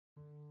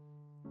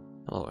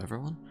Hello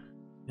everyone,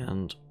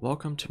 and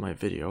welcome to my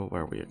video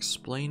where we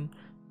explain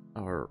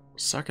our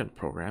second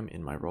program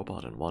in my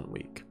robot in 1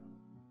 week.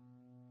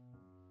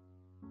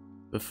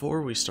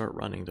 Before we start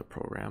running the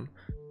program,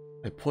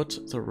 I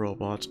put the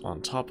robot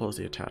on top of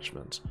the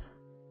attachment.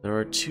 There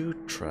are two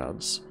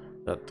treads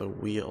that the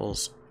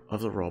wheels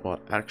of the robot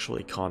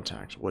actually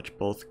contact, which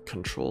both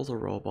control the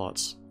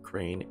robot's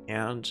crane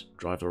and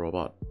drive the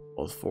robot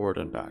both forward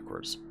and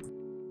backwards.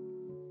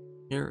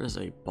 Here is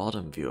a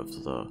bottom view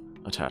of the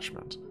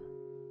attachment.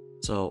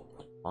 So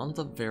on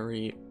the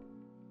very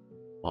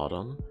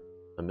bottom,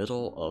 the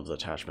middle of the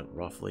attachment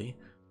roughly,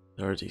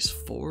 there are these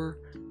 4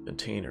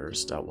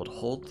 containers that would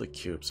hold the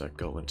cubes that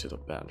go into the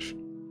bench.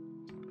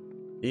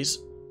 These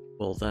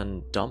will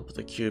then dump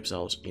the cubes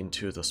out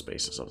into the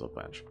spaces of the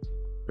bench.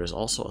 There's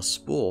also a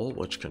spool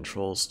which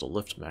controls the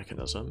lift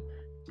mechanism,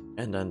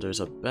 and then there's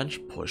a bench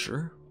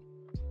pusher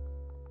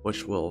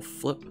which will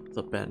flip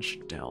the bench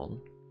down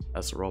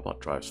as the robot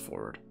drives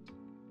forward.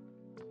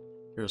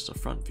 Here's the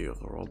front view of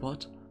the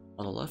robot.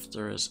 On the left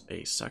there is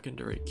a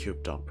secondary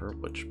cube dumper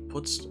which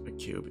puts a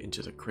cube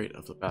into the crate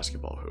of the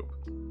basketball hoop.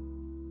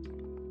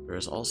 There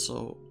is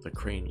also the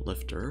crane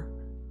lifter,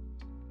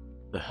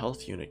 the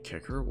health unit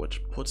kicker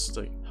which puts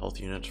the health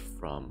unit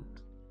from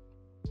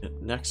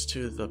next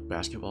to the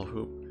basketball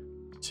hoop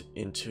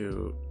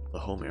into the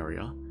home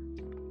area.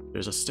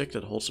 There's a stick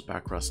that holds the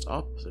backrest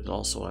up. There's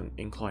also an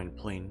inclined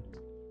plane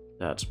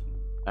that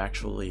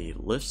actually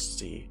lifts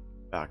the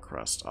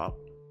backrest up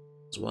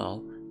as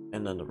well,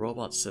 and then the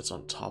robot sits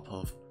on top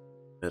of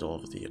the middle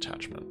of the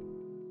attachment.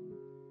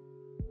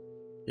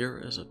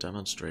 Here is a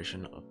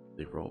demonstration of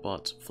the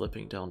robot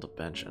flipping down the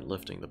bench and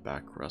lifting the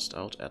backrest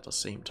out at the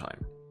same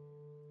time.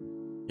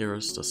 Here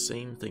is the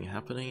same thing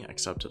happening,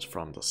 except it's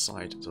from the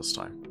side this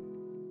time.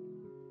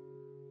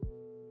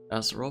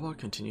 As the robot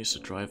continues to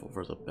drive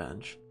over the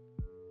bench,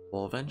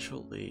 we'll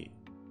eventually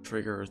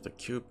trigger the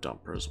cube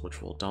dumpers,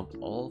 which will dump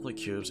all of the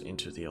cubes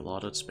into the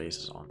allotted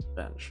spaces on the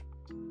bench.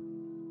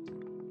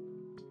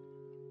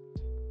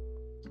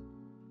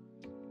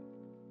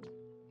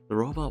 The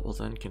robot will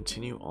then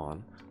continue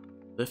on,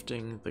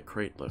 lifting the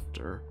crate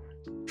lifter,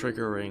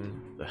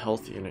 triggering the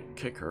health unit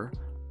kicker,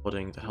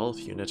 putting the health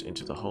unit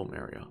into the home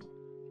area.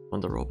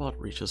 When the robot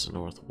reaches the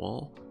north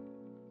wall,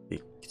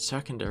 the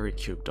secondary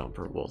cube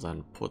dumper will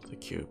then put the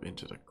cube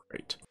into the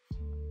crate.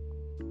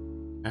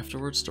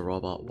 Afterwards, the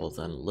robot will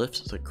then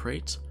lift the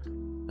crate,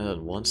 and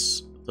then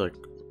once the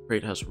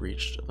crate has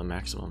reached the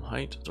maximum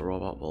height, the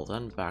robot will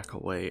then back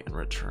away and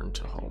return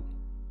to home.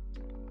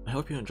 I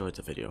hope you enjoyed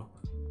the video.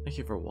 Thank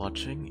you for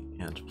watching,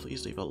 and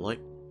please leave a like,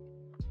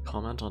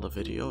 comment on the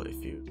video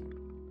if you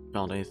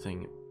found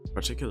anything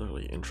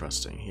particularly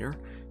interesting here,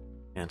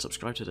 and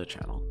subscribe to the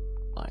channel.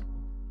 Bye.